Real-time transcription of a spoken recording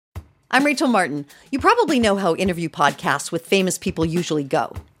I'm Rachel Martin. You probably know how interview podcasts with famous people usually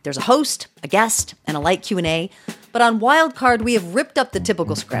go. There's a host, a guest, and a light Q&A. But on Wildcard, we have ripped up the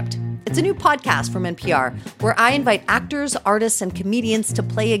typical script. It's a new podcast from NPR where I invite actors, artists, and comedians to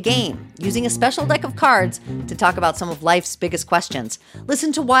play a game using a special deck of cards to talk about some of life's biggest questions.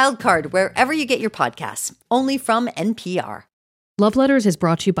 Listen to Wildcard wherever you get your podcasts, only from NPR. Love Letters is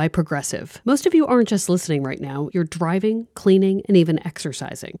brought to you by Progressive. Most of you aren't just listening right now. You're driving, cleaning, and even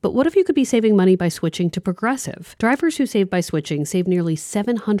exercising. But what if you could be saving money by switching to Progressive? Drivers who save by switching save nearly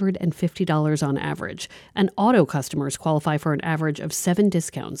 $750 on average. And auto customers qualify for an average of 7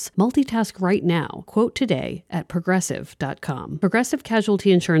 discounts. Multitask right now. Quote today at Progressive.com. Progressive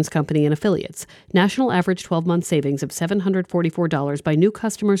Casualty Insurance Company and Affiliates. National average 12-month savings of $744 by new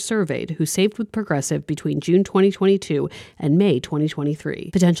customers surveyed who saved with Progressive between June 2022 and May 2023.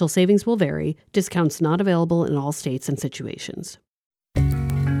 Potential savings will vary. Discounts not available in all states and situations.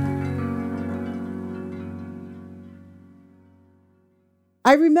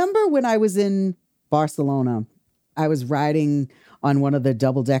 I remember when I was in Barcelona, I was riding on one of the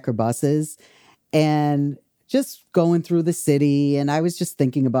double-decker buses and just going through the city, and I was just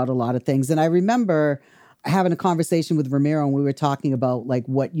thinking about a lot of things. And I remember having a conversation with Ramiro, and we were talking about like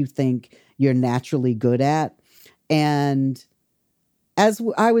what you think you're naturally good at. And as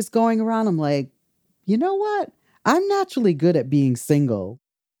I was going around, I'm like, you know what? I'm naturally good at being single.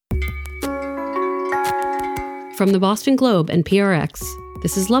 From the Boston Globe and PRX,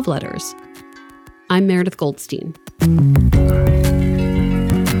 this is Love Letters. I'm Meredith Goldstein.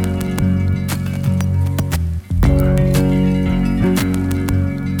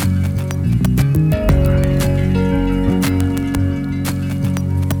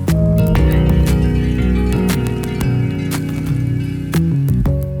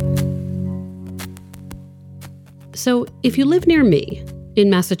 So, if you live near me,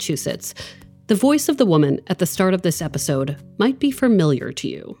 in Massachusetts, the voice of the woman at the start of this episode might be familiar to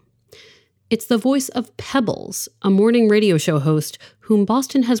you. It's the voice of Pebbles, a morning radio show host whom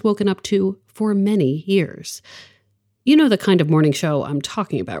Boston has woken up to for many years. You know the kind of morning show I'm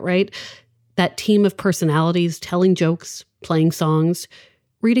talking about, right? That team of personalities telling jokes, playing songs,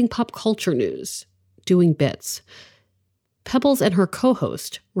 reading pop culture news, doing bits. Pebbles and her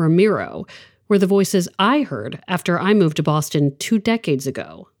co-host, Ramiro, were the voices I heard after I moved to Boston 2 decades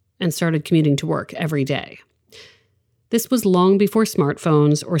ago and started commuting to work every day. This was long before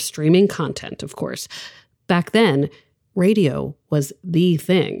smartphones or streaming content, of course. Back then, radio was the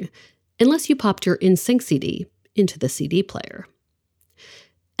thing, unless you popped your NSYNC CD into the CD player.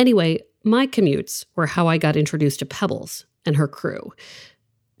 Anyway, my commutes were how I got introduced to Pebbles and her crew.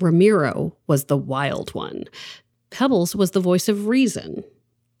 Ramiro was the wild one. Pebbles was the voice of reason.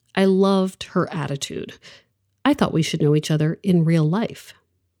 I loved her attitude. I thought we should know each other in real life.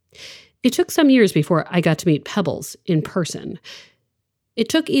 It took some years before I got to meet Pebbles in person. It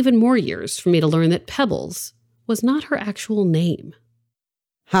took even more years for me to learn that Pebbles was not her actual name.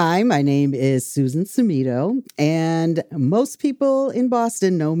 Hi, my name is Susan Sumito, and most people in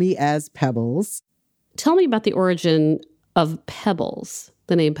Boston know me as Pebbles. Tell me about the origin of Pebbles,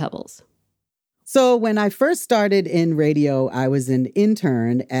 the name Pebbles. So when I first started in radio, I was an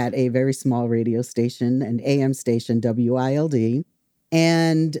intern at a very small radio station, an AM station, WILD.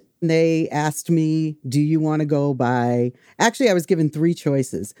 And they asked me, do you want to go by... Actually, I was given 3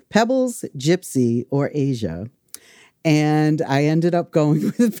 choices: Pebbles, Gypsy, or Asia. And I ended up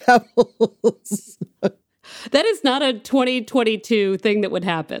going with Pebbles. That is not a 2022 thing that would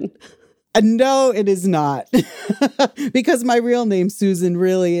happen. No, it is not. Because my real name, Susan,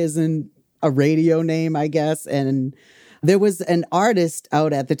 really isn't a radio name, I guess. And there was an artist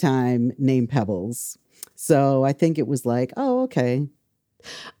out at the time named Pebbles. So I think it was like, oh, okay.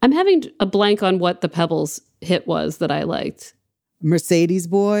 I'm having a blank on what the Pebbles hit was that I liked. Mercedes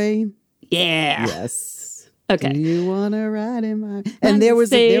Boy. Yeah. Yes. Okay. Do you want to ride in my... And there was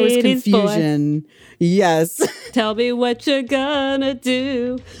confusion. Boy. Yes. Tell me what you're gonna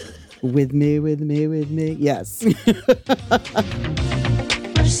do. With me. Yes.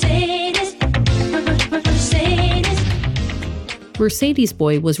 Mercedes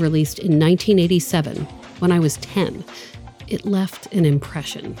Boy was released in 1987 when I was 10. It left an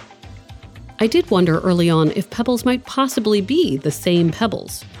impression. I did wonder early on if Pebbles might possibly be the same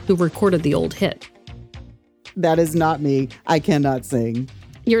Pebbles who recorded the old hit. That is not me. I cannot sing.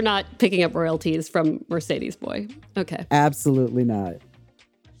 You're not picking up royalties from Mercedes Boy. Okay. Absolutely not.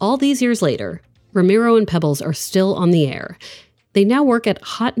 All these years later, Ramiro and Pebbles are still on the air. They now work at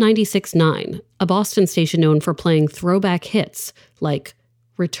Hot 96.9, a Boston station known for playing throwback hits like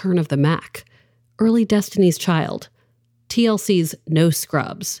Return of the Mac, Early Destiny's Child, TLC's No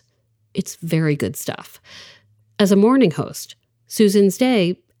Scrubs, It's very good stuff. As a morning host, Susan's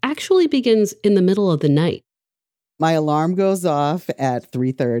day actually begins in the middle of the night. My alarm goes off at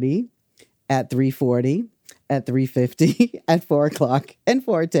 3:30, at 3:40, at 3:50, at 4 o'clock, and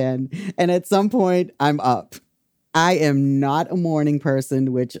 4:10. And at some point, I'm up. I am not a morning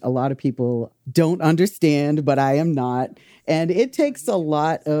person, which a lot of people don't understand, but I am not. And it takes a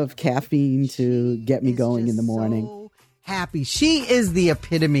lot of caffeine to get me going in the morning. So happy. She is the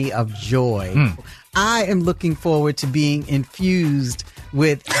epitome of joy. I am looking forward to being infused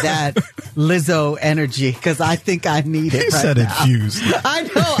with that Lizzo energy because I think I need it. He said infused. I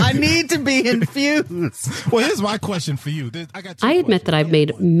know. I need to be infused. Well, here's my question for you. I admit that I've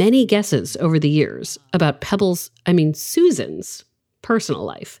made many guesses over the years about Susan's personal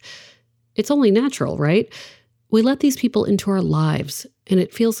life. It's only natural, right? We let these people into our lives, and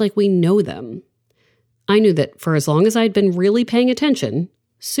it feels like we know them. I knew that for as long as I'd been really paying attention,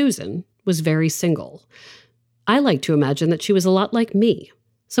 Susan was very single. I like to imagine that she was a lot like me,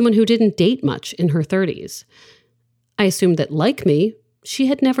 someone who didn't date much in her 30s. I assumed that, like me, she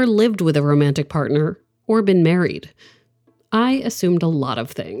had never lived with a romantic partner or been married. I assumed a lot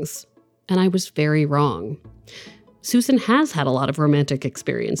of things, and I was very wrong. Susan has had a lot of romantic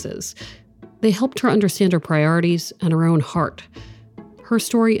experiences. They helped her understand her priorities and her own heart. Her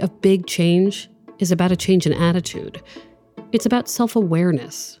story of big change is about a change in attitude. It's about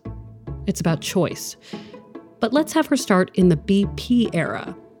self-awareness. It's about choice. But let's have her start in the BP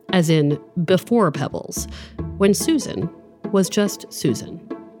era, as in before Pebbles, when Susan was just Susan.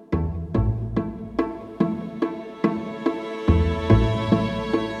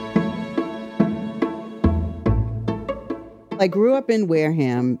 I grew up in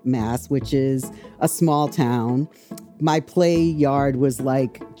Wareham, Mass, which is a small town. My play yard was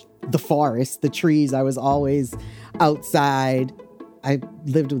like the forest, the trees. I was always outside. I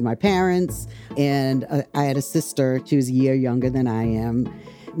lived with my parents, and I had a sister. She was a year younger than I am.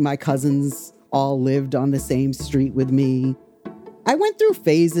 My cousins all lived on the same street with me. I went through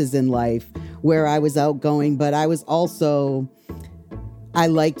phases in life where I was outgoing, but I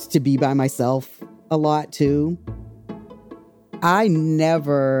liked to be by myself a lot too. I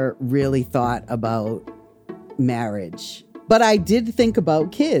never really thought about marriage, but I did think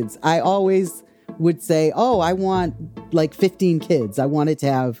about kids. I always would say, I want like 15 kids. I wanted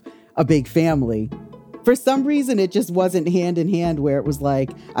to have a big family. For some reason, it just wasn't hand in hand where it was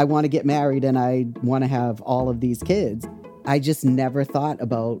like, I want to get married and I want to have all of these kids. I just never thought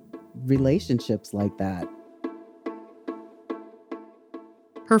about relationships like that.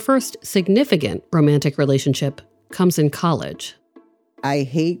 Her first significant romantic relationship comes in college. I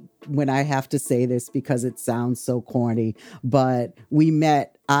hate when I have to say this because it sounds so corny, but we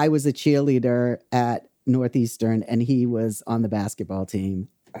met. I was a cheerleader at Northeastern and he was on the basketball team.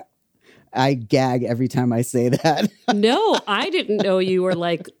 I gag every time I say that. No, I didn't know you were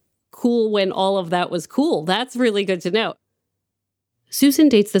like cool when all of that was cool. That's really good to know. Susan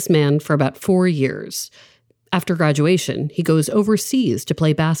dates this man for about 4 years. After graduation, he goes overseas to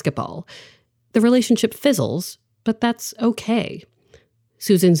play basketball. The relationship fizzles, but that's okay.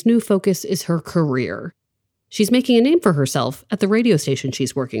 Susan's new focus is her career. She's making a name for herself at the radio station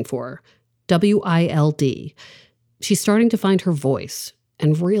she's working for, WILD. She's starting to find her voice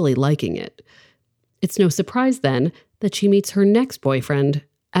and really liking it. It's no surprise then that she meets her next boyfriend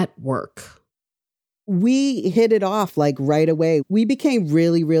at work. We hit it off like right away. We became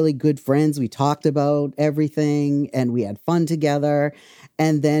really, really good friends. We talked about everything and we had fun together.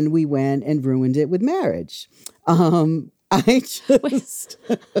 And then we went and ruined it with marriage. I just...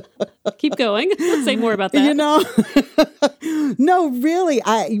 Keep going. Let's say more about that. You know, no, really.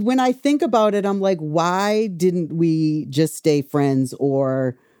 When I think about it, I'm like, why didn't we just stay friends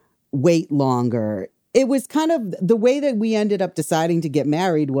or wait longer? It was kind of the way that we ended up deciding to get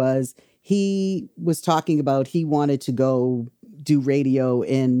married was he was talking about he wanted to go do radio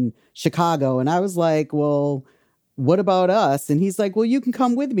in Chicago. And I was like, well, what about us? And he's like, well, you can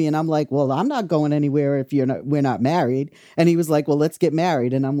come with me. And I'm like, well, I'm not going anywhere if we're not married. And he was like, well, let's get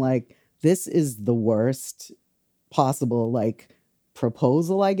married. And I'm like, this is the worst possible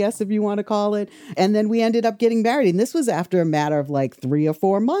proposal, I guess, if you want to call it. And then we ended up getting married. And this was after a matter of 3 or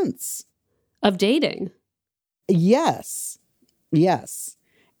 4 months. Of dating? Yes.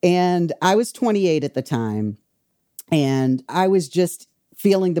 And I was 28 at the time. And I was just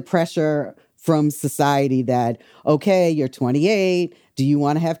feeling the pressure from society that, okay, you're 28. Do you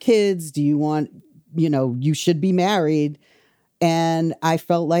want to have kids? Do you want, you should be married. And I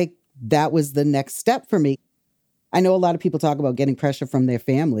felt like that was the next step for me. I know a lot of people talk about getting pressure from their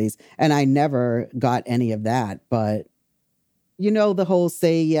families, and I never got any of that. But, you know, the whole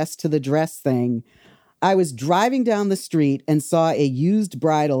say yes to the dress thing. I was driving down the street and saw a used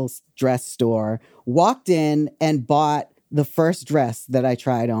bridal dress store, walked in and bought the first dress that I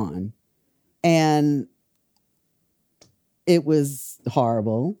tried on. And it was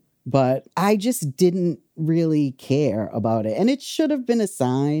horrible, but I just didn't really care about it. And it should have been a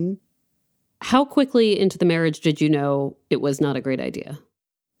sign. How quickly into the marriage did you know it was not a great idea?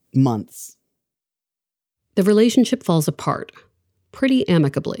 Months. The relationship falls apart, pretty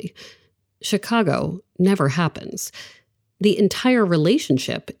amicably. Chicago never happens. The entire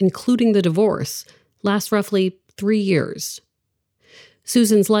relationship, including the divorce, lasts roughly 3 years.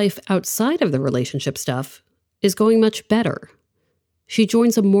 Susan's life outside of the relationship stuff is going much better. She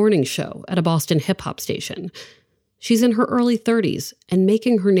joins a morning show at a Boston hip-hop station. She's in her early 30s and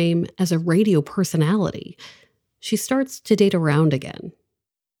making her name as a radio personality. She starts to date around again.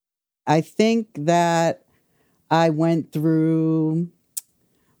 I think that I went through...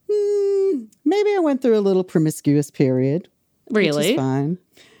 maybe I went through a little promiscuous period. Really? Which is fine.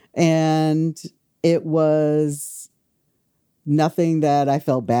 And it was nothing that I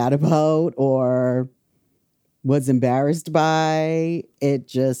felt bad about or was embarrassed by. It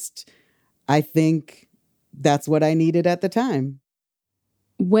just, I think that's what I needed at the time.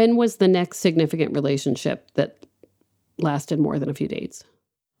 When was the next significant relationship that lasted more than a few dates?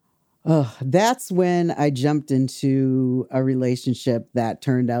 Oh, that's when I jumped into a relationship that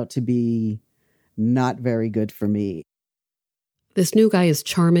turned out to be not very good for me. This new guy is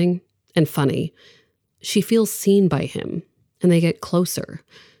charming and funny. She feels seen by him, and they get closer.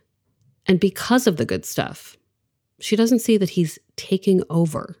 And because of the good stuff, she doesn't see that he's taking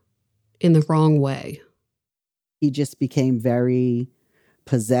over in the wrong way. He just became very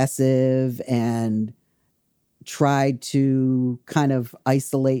possessive and tried to kind of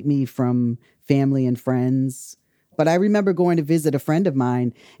isolate me from family and friends. But I remember going to visit a friend of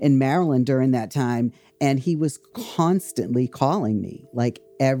mine in Maryland during that time, and he was constantly calling me, like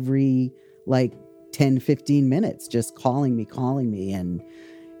every 10, 15 minutes, just calling me. And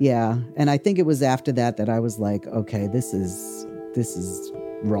yeah, and I think it was after that I was like, okay, this is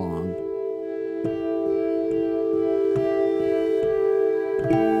wrong.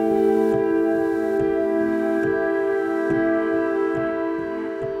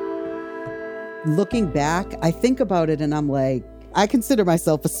 Looking back, I think about it and I'm like, I consider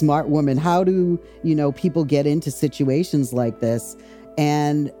myself a smart woman. How do, people get into situations like this?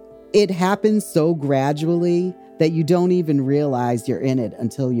 And it happens so gradually that you don't even realize you're in it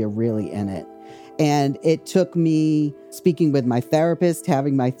until you're really in it. And it took me speaking with my therapist,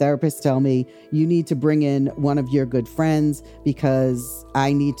 having my therapist tell me, you need to bring in one of your good friends because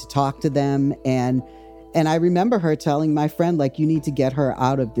I need to talk to them. And I remember her telling my friend, you need to get her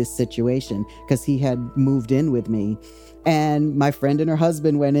out of this situation because he had moved in with me. And my friend and her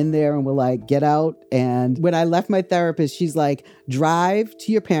husband went in there and were like, get out. And when I left my therapist, she's like, drive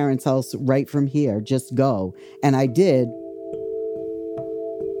to your parents' house right from here. Just go. And I did.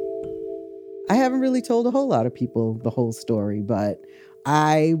 I haven't really told a whole lot of people the whole story, but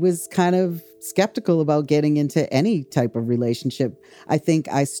I was kind of skeptical about getting into any type of relationship. I think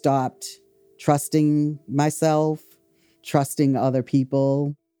I stopped trusting myself, trusting other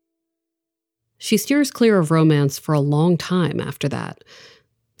people. She steers clear of romance for a long time after that.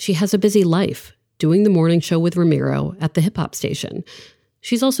 She has a busy life, doing the morning show with Ramiro at the hip-hop station.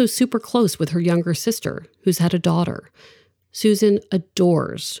 She's also super close with her younger sister, who's had a daughter. Susan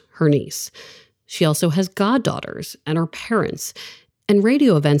adores her niece. She also has goddaughters and her parents, and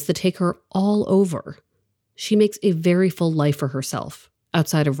radio events that take her all over. She makes a very full life for herself,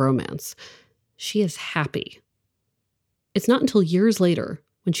 outside of romance. She is happy. It's not until years later,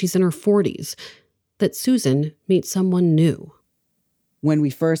 when she's in her 40s, that Susan meets someone new. When we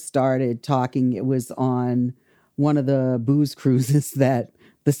first started talking, it was on one of the booze cruises that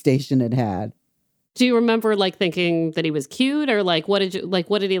the station had. Do you remember thinking that he was cute, or what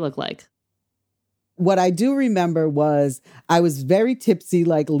did he look like? What I do remember was I was very tipsy,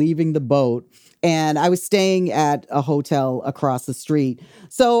 leaving the boat, and I was staying at a hotel across the street.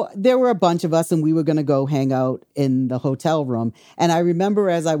 So there were a bunch of us and we were going to go hang out in the hotel room. And I remember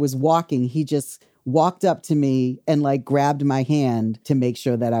as I was walking, he just walked up to me and grabbed my hand to make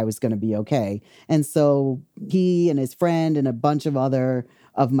sure that I was going to be okay. And so he and his friend and a bunch of other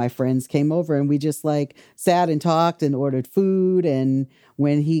of my friends came over and we just sat and talked and ordered food. And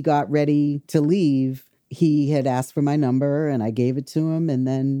when he got ready to leave, he had asked for my number and I gave it to him. And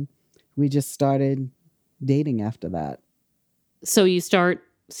then we just started dating after that. So you start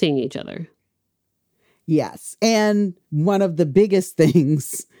seeing each other? Yes. And one of the biggest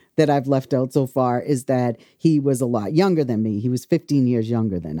things that I've left out so far is that he was a lot younger than me. He was 15 years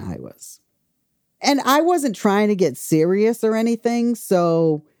younger than I was. And I wasn't trying to get serious or anything.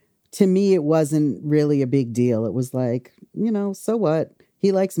 So to me, it wasn't really a big deal. It was like, so what?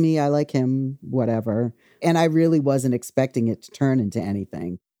 He likes me. I like him, whatever. And I really wasn't expecting it to turn into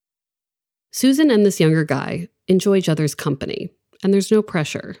anything. Susan and this younger guy enjoy each other's company, and there's no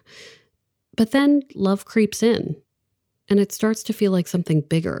pressure. But then love creeps in, and it starts to feel like something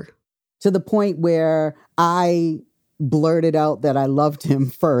bigger. To the point where I blurted out that I loved him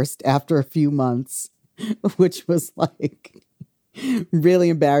first after a few months, which was like really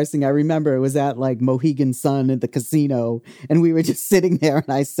embarrassing. I remember it was at like Mohegan Sun at the casino, and we were just sitting there, and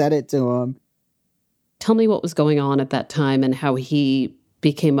I said it to him. Tell me what was going on at that time and how he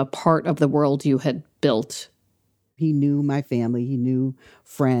became a part of the world you had built. He knew my family. He knew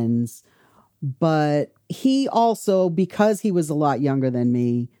friends. But he also, because he was a lot younger than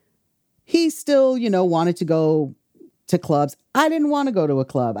me, he still, wanted to go to clubs. I didn't want to go to a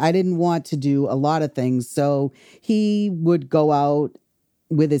club. I didn't want to do a lot of things. So he would go out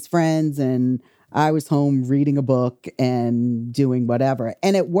with his friends, and I was home reading a book and doing whatever.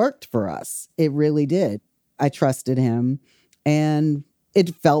 And it worked for us. It really did. I trusted him, and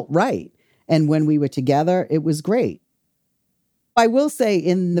it felt right. And when we were together, it was great. I will say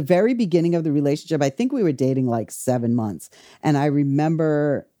in the very beginning of the relationship, I think we were dating like 7 months. And I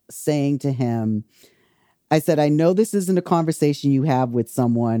remember saying to him, I said, I know this isn't a conversation you have with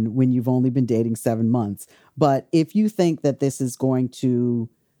someone when you've only been dating 7 months. But if you think that this is going to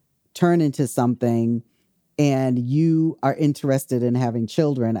turn into something and you are interested in having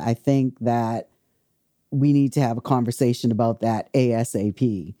children, I think that we need to have a conversation about that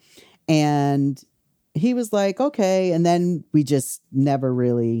ASAP. And he was like, okay. And then we just never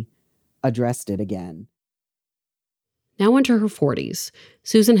really addressed it again. Now into her 40s,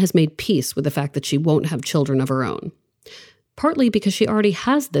 Susan has made peace with the fact that she won't have children of her own. Partly because she already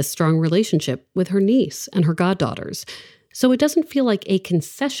has this strong relationship with her niece and her goddaughters, so it doesn't feel like a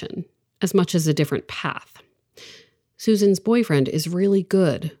concession as much as a different path. Susan's boyfriend is really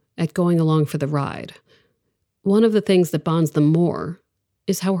good at going along for the ride. One of the things that bonds them more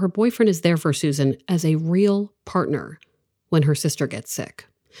is how her boyfriend is there for Susan as a real partner when her sister gets sick.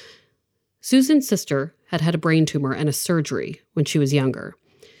 Susan's sister had had a brain tumor and a surgery when she was younger.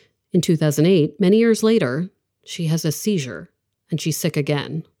 In 2008, many years later, she has a seizure and she's sick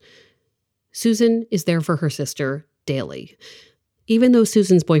again. Susan is there for her sister daily. Even though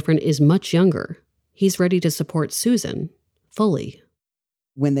Susan's boyfriend is much younger, he's ready to support Susan fully.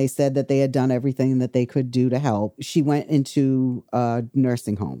 When they said that they had done everything that they could do to help, she went into a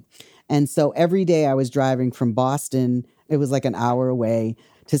nursing home. And so every day I was driving from Boston, it was like an hour away,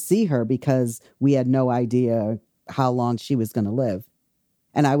 to see her because we had no idea how long she was going to live.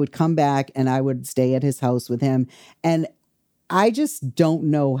 And I would come back and I would stay at his house with him. And I just don't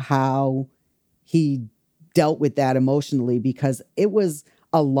know how he dealt with that emotionally, because it was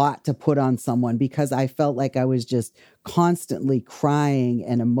a lot to put on someone, because I felt like I was just constantly crying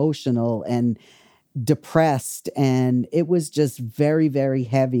and emotional and depressed. And it was just very, very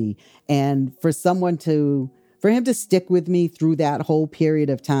heavy. And for him to stick with me through that whole period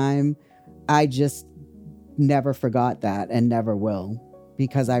of time, I just never forgot that and never will,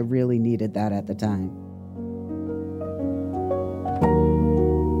 because I really needed that at the time.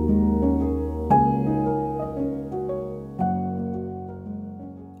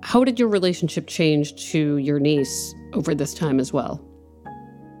 How did your relationship change to your niece over this time as well?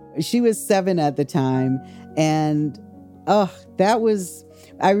 She was 7 at the time. And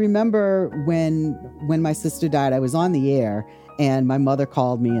I remember when my sister died, I was on the air and my mother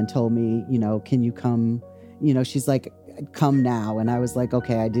called me and told me, can you come? She's like, come now. And I was like,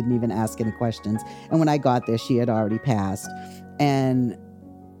 okay, I didn't even ask any questions. And when I got there, she had already passed. And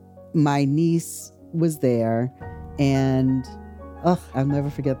my niece was there, and I'll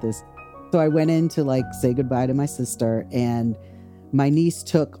never forget this. So I went in to say goodbye to my sister, and my niece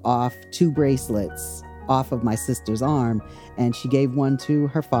took off 2 bracelets off of my sister's arm, and she gave one to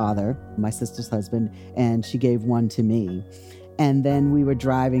her father, my sister's husband, and she gave one to me. And then we were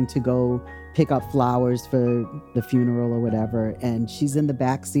driving to go pick up flowers for the funeral or whatever, and she's in the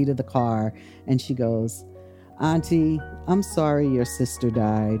back seat of the car, and she goes, "Auntie, I'm sorry your sister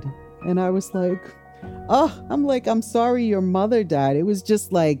died." And I was like, I'm sorry your mother died. It was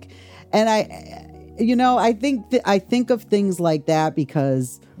just like, and I think of things like that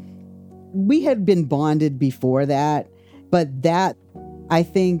because we had been bonded before that, but that, I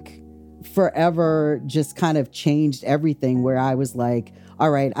think, forever just kind of changed everything, where I was like, all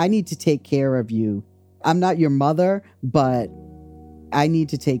right, I need to take care of you. I'm not your mother, but I need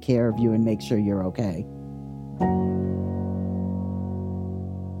to take care of you and make sure you're okay.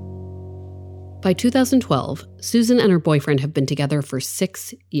 By 2012, Susan and her boyfriend have been together for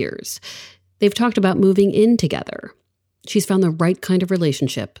 6 years. They've talked about moving in together. She's found the right kind of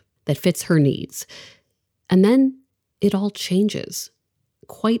relationship that fits her needs. And then it all changes,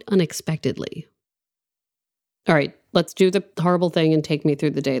 quite unexpectedly. All right, let's do the horrible thing and take me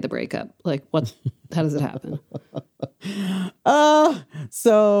through the day of the breakup. Like, how does it happen?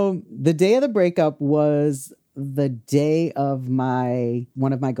 So the day of the breakup was the day of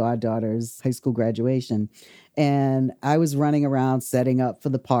one of my goddaughter's high school graduation. And I was running around setting up for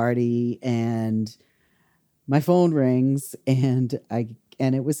the party, and my phone rings, and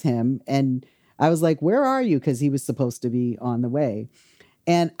it was him. And I was like, "Where are you?" Because he was supposed to be on the way.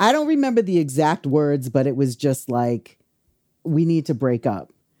 And I don't remember the exact words, but it was just like, "We need to break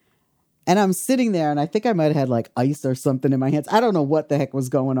up." And I'm sitting there, and I think I might have had like ice or something in my hands. I don't know what the heck was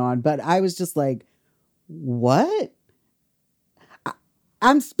going on, but I was just like, what?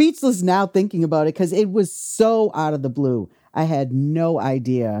 I'm speechless now thinking about it because it was so out of the blue. I had no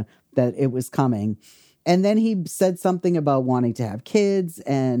idea that it was coming. And then he said something about wanting to have kids.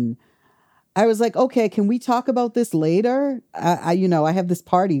 And I was like, okay, can we talk about this later? I have this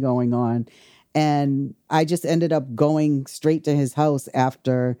party going on. And I just ended up going straight to his house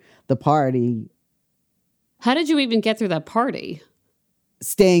after the party. How did you even get through that party?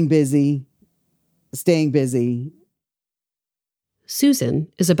 Staying busy. Susan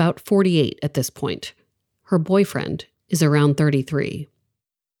is about 48 at this point. Her boyfriend is around 33.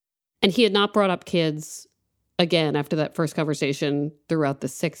 And he had not brought up kids again after that first conversation throughout the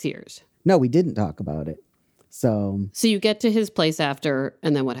 6 years. No, we didn't talk about it. So you get to his place after,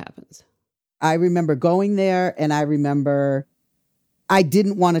 and then what happens? I remember going there, and I remember I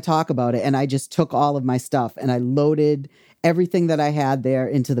didn't want to talk about it. And I just took all of my stuff and I loaded everything that I had there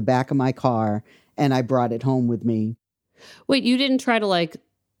into the back of my car, and I brought it home with me. Wait, you didn't try to like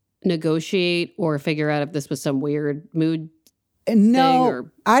negotiate or figure out if this was some weird mood No, thing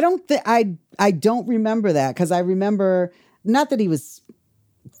or... I don't think I don't remember that, because I remember not that he was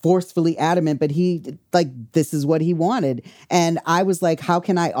forcefully adamant, but he like, this is what he wanted. And I was like, how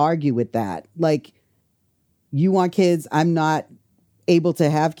can I argue with that? Like, you want kids, I'm not able to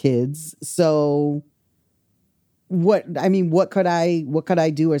have kids. So what could I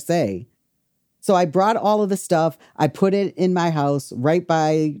do or say? So I brought all of the stuff. I put it in my house right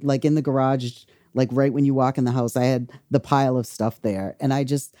by, like in the garage, like right when you walk in the house. I had the pile of stuff there, and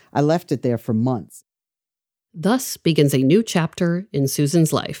I left it there for months. Thus begins a new chapter in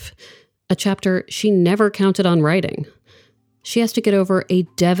Susan's life, a chapter she never counted on writing. She has to get over a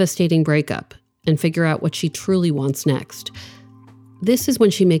devastating breakup and figure out what she truly wants next. This is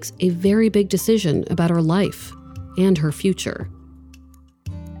when she makes a very big decision about her life and her future.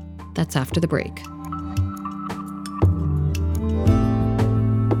 That's after the break.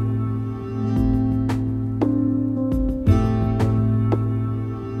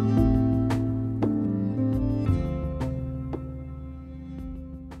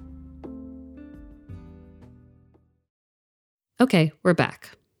 Okay, we're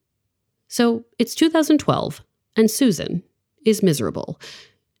back. So it's 2012, and Susan is miserable.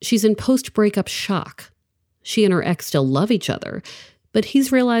 She's in post-breakup shock. She and her ex still love each other, but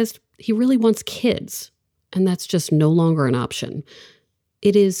he's realized he really wants kids, and that's just no longer an option.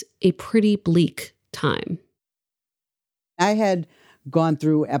 It is a pretty bleak time. I had gone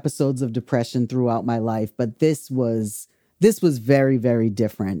through episodes of depression throughout my life, but this was very, very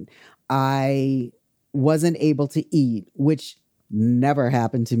different. I wasn't able to eat, which never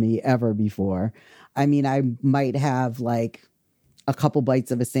happened to me ever before. I mean, I might have like a couple bites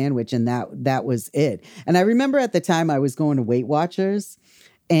of a sandwich, and that was it. And I remember at the time I was going to Weight Watchers,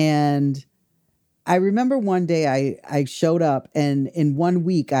 and I remember one day I showed up, and in 1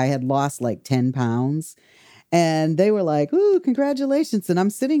 week I had lost like 10 pounds, and they were like, "Ooh, congratulations." And I'm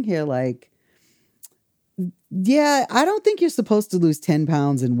sitting here like, yeah, I don't think you're supposed to lose 10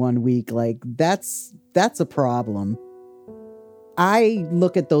 pounds in 1 week. Like that's a problem. I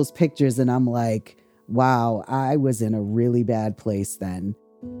look at those pictures and I'm like, wow, I was in a really bad place then.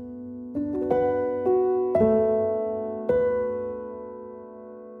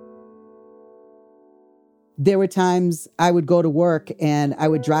 There were times I would go to work and I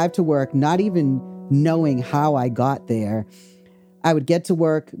would drive to work, not even knowing how I got there. I would get to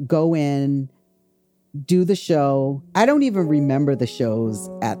work, go in, do the show. I don't even remember the shows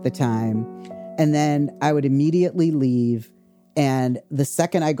at the time. And then I would immediately leave. And the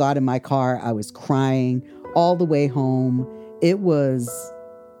second I got in my car, I was crying all the way home. It was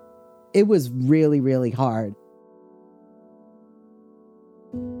really, really hard.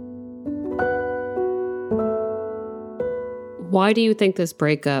 Why do you think this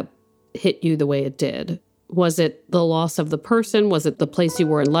breakup hit you the way it did? Was it the loss of the person? Was it the place you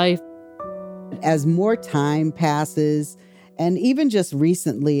were in life? As more time passes, and even just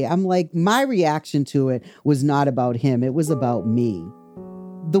recently, I'm like, my reaction to it was not about him. It was about me.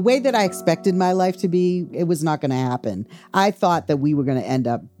 The way that I expected my life to be, it was not going to happen. I thought that we were going to end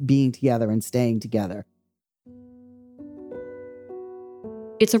up being together and staying together.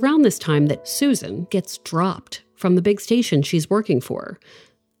 It's around this time that Susan gets dropped from the big station she's working for.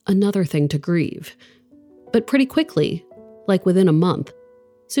 Another thing to grieve. But pretty quickly, like within a month,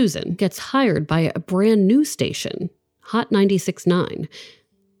 Susan gets hired by a brand new station, Hot 96.9.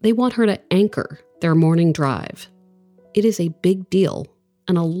 They want her to anchor their morning drive. It is a big deal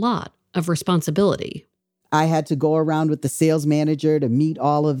and a lot of responsibility. I had to go around with the sales manager to meet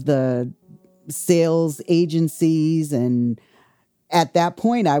all of the sales agencies. And at that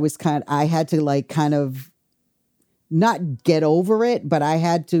point, I had to not get over it, but I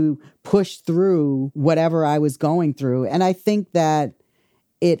had to push through whatever I was going through. And I think that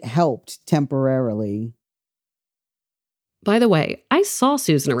it helped temporarily. By the way, I saw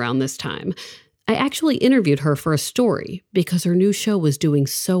Susan around this time. I actually interviewed her for a story because her new show was doing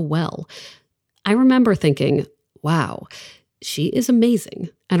so well. I remember thinking, wow, she is amazing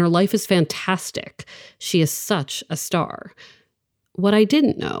and her life is fantastic. She is such a star. What I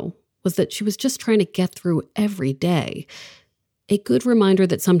didn't know was that she was just trying to get through every day. A good reminder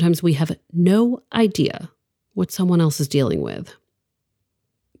that sometimes we have no idea what someone else is dealing with.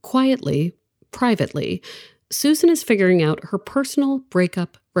 Quietly, privately, Susan is figuring out her personal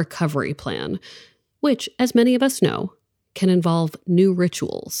breakup recovery plan, which, as many of us know, can involve new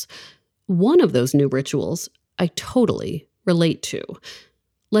rituals. One of those new rituals I totally relate to.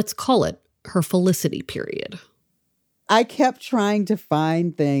 Let's call it her felicity period. I kept trying to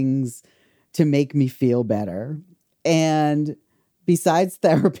find things to make me feel better. And besides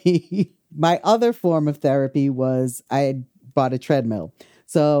therapy, my other form of therapy was I had bought a treadmill.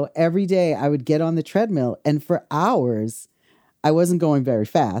 So every day I would get on the treadmill, and for hours, I wasn't going very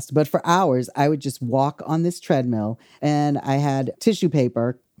fast, but for hours I would just walk on this treadmill, and I had tissue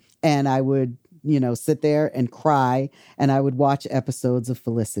paper, and I would, sit there and cry, and I would watch episodes of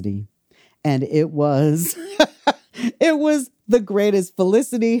Felicity. And it was it was the greatest.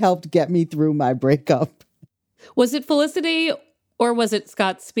 Felicity helped get me through my breakup. Was it Felicity, or was it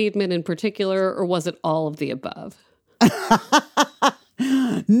Scott Speedman in particular, or was it all of the above?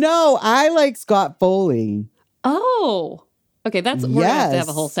 No, I like Scott Foley. Oh, okay. We're going to have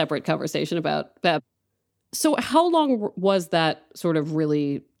a whole separate conversation about that. So how long was that sort of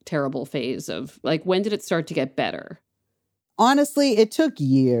really terrible phase of, when did it start to get better? Honestly, it took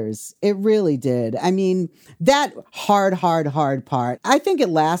years. It really did. I mean, that hard part, I think it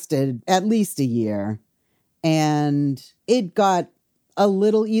lasted at least a year. And it got a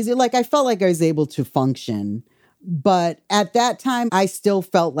little easier. I felt like I was able to function. But at that time, I still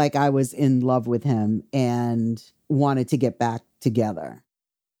felt like I was in love with him and wanted to get back together.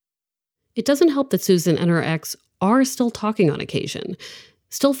 It doesn't help that Susan and her ex are still talking on occasion,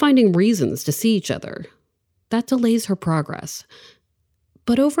 still finding reasons to see each other. That delays her progress.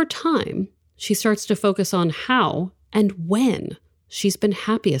 But over time, she starts to focus on how and when she's been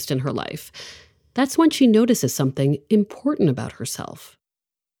happiest in her life. That's when she notices something important about herself.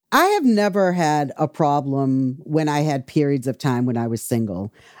 I have never had a problem when I had periods of time when I was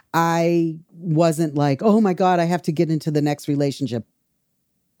single. I wasn't like, oh my God, I have to get into the next relationship.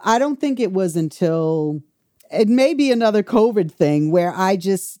 I don't think it was until it may be another COVID thing where I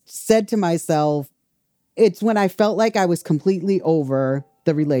just said to myself, it's when I felt like I was completely over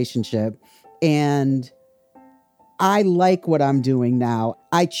the relationship and I like what I'm doing now.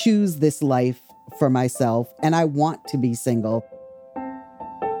 I choose this life for myself and I want to be single.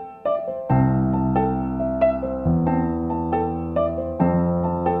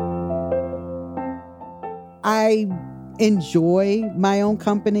 I enjoy my own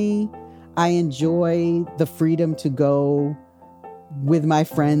company. I enjoy the freedom to go with my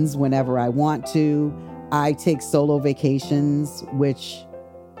friends whenever I want to. I take solo vacations, which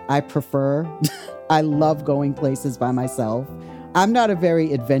I prefer. I love going places by myself. I'm not a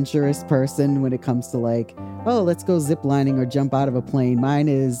very adventurous person when it comes to let's go ziplining or jump out of a plane. Mine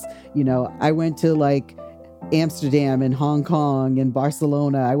is, I went to Amsterdam and Hong Kong and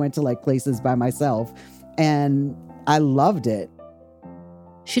Barcelona. I went to places by myself. And I loved it.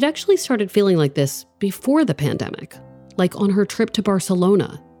 She'd actually started feeling like this before the pandemic, like on her trip to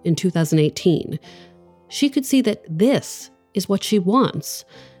Barcelona in 2018. She could see that this is what she wants.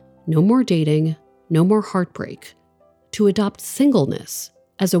 No more dating, no more heartbreak. To adopt singleness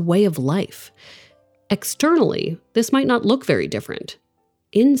as a way of life. Externally, this might not look very different.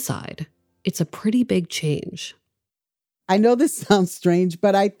 Inside, it's a pretty big change. I know this sounds strange,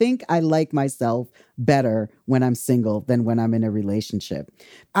 but I think I like myself better when I'm single than when I'm in a relationship.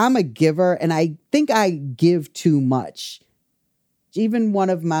 I'm a giver, and I think I give too much. Even one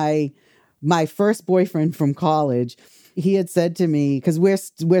of my first boyfriend from college, he had said to me, because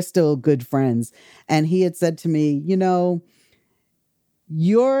we're still good friends, and he had said to me,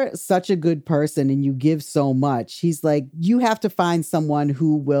 you're such a good person and you give so much. He's like, you have to find someone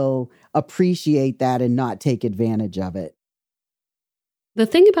who will appreciate that and not take advantage of it. The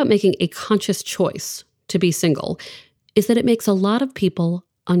thing about making a conscious choice to be single is that it makes a lot of people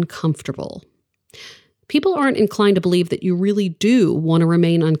uncomfortable. People aren't inclined to believe that you really do want to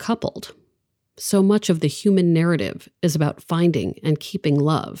remain uncoupled. So much of the human narrative is about finding and keeping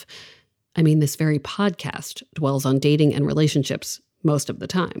love. I mean, this very podcast dwells on dating and relationships most of the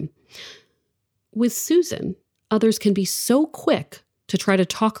time. With Susan, others can be so quick to try to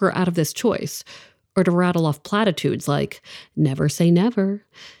talk her out of this choice, or to rattle off platitudes like, never say never.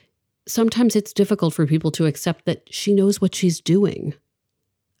 Sometimes it's difficult for people to accept that she knows what she's doing.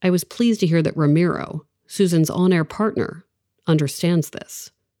 I was pleased to hear that Ramiro, Susan's on-air partner, understands this.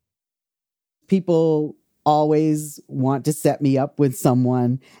 People always want to set me up with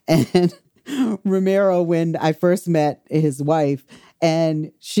someone. And Ramiro, when I first met his wife,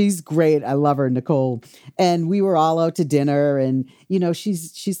 and she's great. I love her, Nicole. And we were all out to dinner, and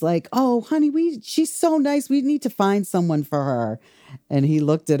she's like, "Oh, honey, she's so nice. We need to find someone for her." And he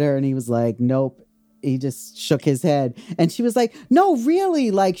looked at her and he was like, "Nope." He just shook his head. And she was like, "No,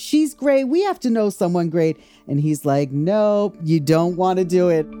 really, like, she's great. We have to know someone great." And he's like, "Nope, you don't want to do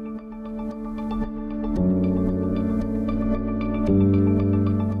it."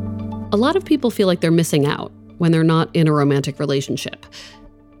 A lot of people feel like they're missing out when they're not in a romantic relationship.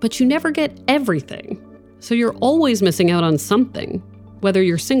 But you never get everything, so you're always missing out on something, whether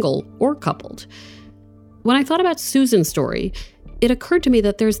you're single or coupled. When I thought about Susan's story, it occurred to me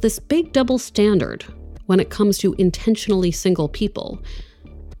that there's this big double standard when it comes to intentionally single people.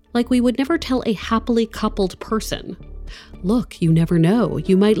 Like, we would never tell a happily coupled person, "Look, you never know,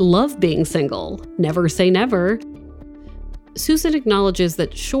 you might love being single. Never say never." Susan acknowledges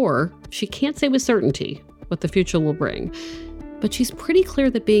that, sure, she can't say with certainty what the future will bring, but she's pretty clear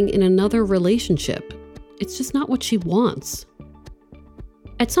that being in another relationship, it's just not what she wants.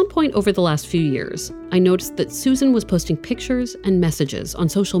 At some point over the last few years, I noticed that Susan was posting pictures and messages on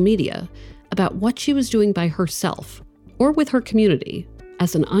social media about what she was doing by herself or with her community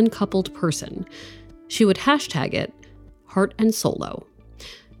as an uncoupled person. She would hashtag it Heart and Solo.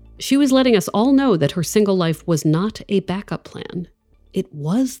 She was letting us all know that her single life was not a backup plan. It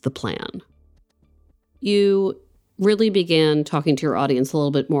was the plan. You really began talking to your audience a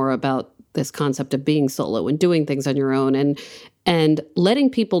little bit more about this concept of being solo and doing things on your own, and letting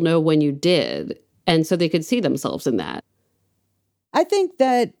people know when you did, and so they could see themselves in that. I think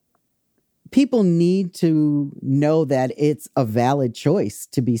that people need to know that it's a valid choice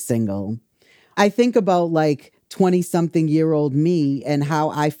to be single. I think about 20-something-year-old me and how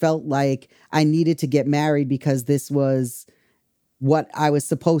I felt like I needed to get married because this was what I was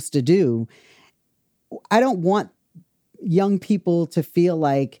supposed to do. I don't want young people to feel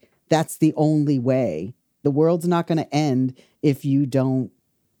like that's the only way. The world's not going to end if you don't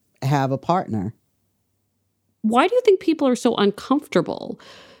have a partner. Why do you think people are so uncomfortable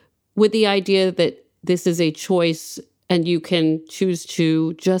with the idea that this is a choice and you can choose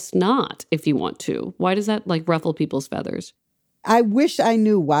to just not if you want to? Why does that ruffle people's feathers? I wish I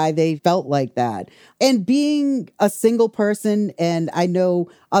knew why they felt like that. And being a single person, and I know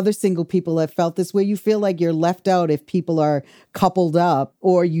other single people have felt this, where you feel like you're left out if people are coupled up,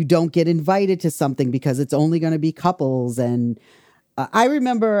 or you don't get invited to something because it's only going to be couples. And I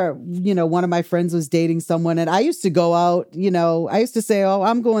remember, one of my friends was dating someone, and I used to go out, I used to say, "Oh,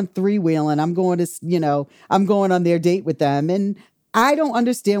 I'm going three-wheeling. I'm going to, I'm going on their date with them." And I don't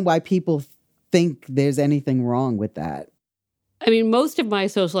understand why people think there's anything wrong with that. I mean, most of my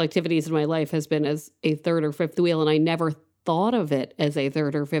social activities in my life has been as a third or fifth wheel, and I never thought of it as a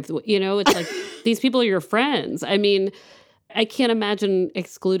third or fifth wheel. It's like, these people are your friends. I mean, I can't imagine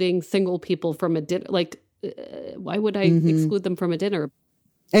excluding single people from a dinner. Why would I exclude them from a dinner?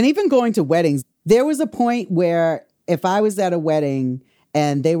 And even going to weddings, there was a point where if I was at a wedding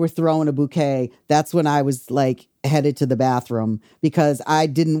and they were throwing a bouquet, that's when I was headed to the bathroom, because I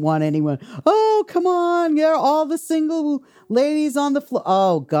didn't want anyone, "Oh, come on, you're all the single ladies on the floor."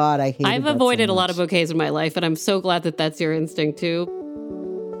 Oh, God, I hate it. I've avoided a lot of bouquets in my life, and I'm so glad that that's your instinct, too.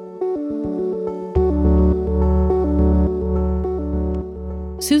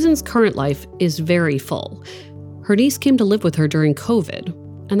 Susan's current life is very full. Her niece came to live with her during COVID,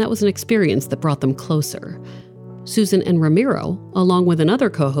 and that was an experience that brought them closer. Susan and Ramiro, along with another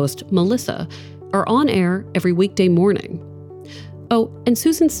co-host, Melissa, are on air every weekday morning. Oh, and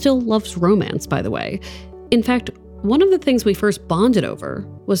Susan still loves romance, by the way. In fact, one of the things we first bonded over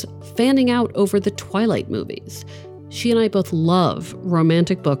was fanning out over the Twilight movies. She and I both love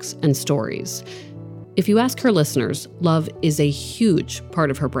romantic books and stories. If you ask her listeners, love is a huge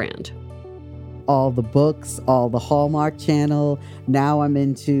part of her brand. All the books, all the Hallmark Channel. Now I'm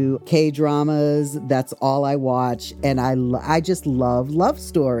into K-dramas. That's all I watch. And I just love love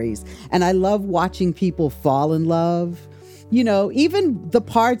stories. And I love watching people fall in love. You know, even the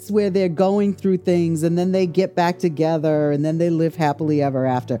parts where they're going through things and then they get back together and then they live happily ever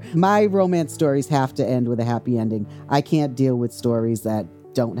after. My romance stories have to end with a happy ending. I can't deal with stories that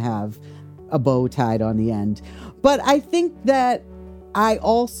don't have a bow tied on the end. But I think that I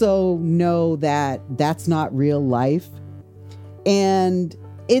also know that that's not real life. And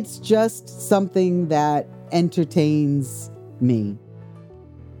it's just something that entertains me.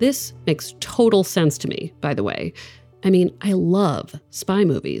 This makes total sense to me, by the way. I mean, I love spy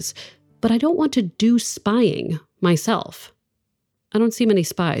movies, but I don't want to do spying myself. I don't see many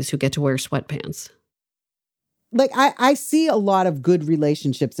spies who get to wear sweatpants. Like, I see a lot of good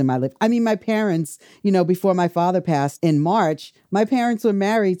relationships in my life. I mean, my parents, you know, before my father passed in March, my parents were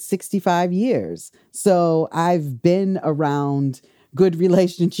married 65 years. So I've been around good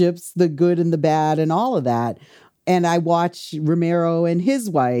relationships, the good and the bad and all of that. And I watch Ramiro and his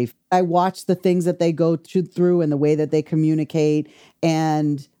wife. I watch the things that they go through and the way that they communicate.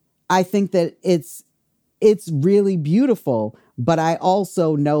 And I think that it's really beautiful. But I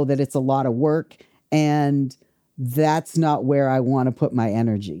also know that it's a lot of work. And that's not where I want to put my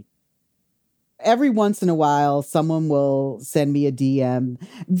energy. Every once in a while, someone will send me a DM.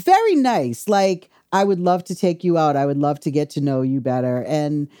 Very nice. Like, I would love to take you out. I would love to get to know you better.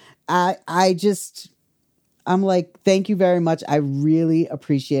 And I'm like, thank you very much. I really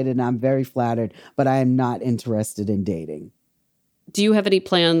appreciate it. And I'm very flattered, but I am not interested in dating. Do you have any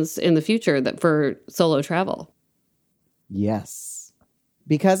plans in the future for solo travel? Yes.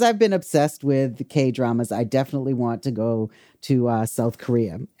 Because I've been obsessed with K-dramas, I definitely want to go to South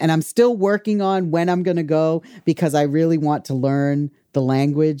Korea. And I'm still working on when I'm going to go because I really want to learn the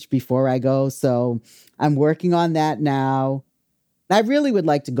language before I go. So I'm working on that now. I really would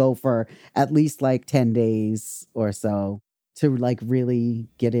like to go for at least like 10 days or so to like really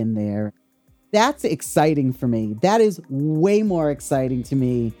get in there. That's exciting for me. That is way more exciting to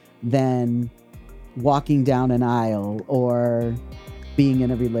me than walking down an aisle or being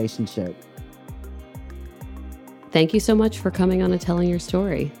in a relationship. Thank you so much for coming on and telling your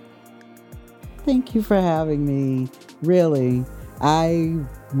story. Thank you for having me. Really, I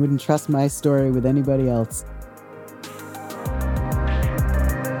wouldn't trust my story with anybody else.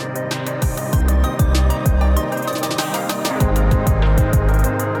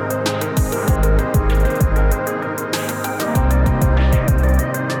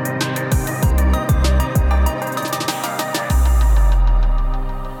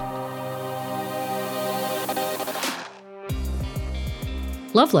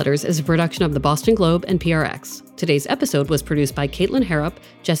 Love Letters is a production of the Boston Globe and PRX. Today's episode was produced by Caitlin Harrop,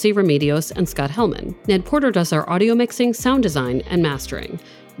 Jesse Remedios, and Scott Hellman. Ned Porter does our audio mixing, sound design, and mastering.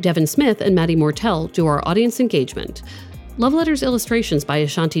 Devin Smith and Maddie Mortel do our audience engagement. Love Letters illustrations by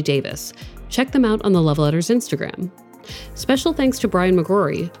Ashanti Davis. Check them out on the Love Letters Instagram. Special thanks to Brian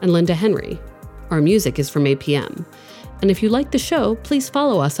McGrory and Linda Henry. Our music is from APM. And if you like the show, please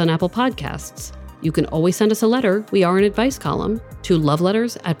follow us on Apple Podcasts. You can always send us a letter, we are an advice column, to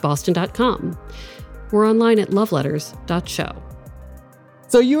loveletters@boston.com. We're online at loveletters.show.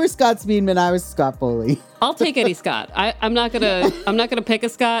 So you were Scott Speedman, I was Scott Foley. I'll take Eddie Scott. I'm not gonna pick a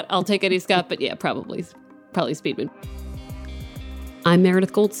Scott. I'll take Eddie Scott, but yeah, probably Speedman. I'm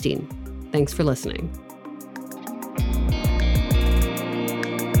Meredith Goldstein. Thanks for listening.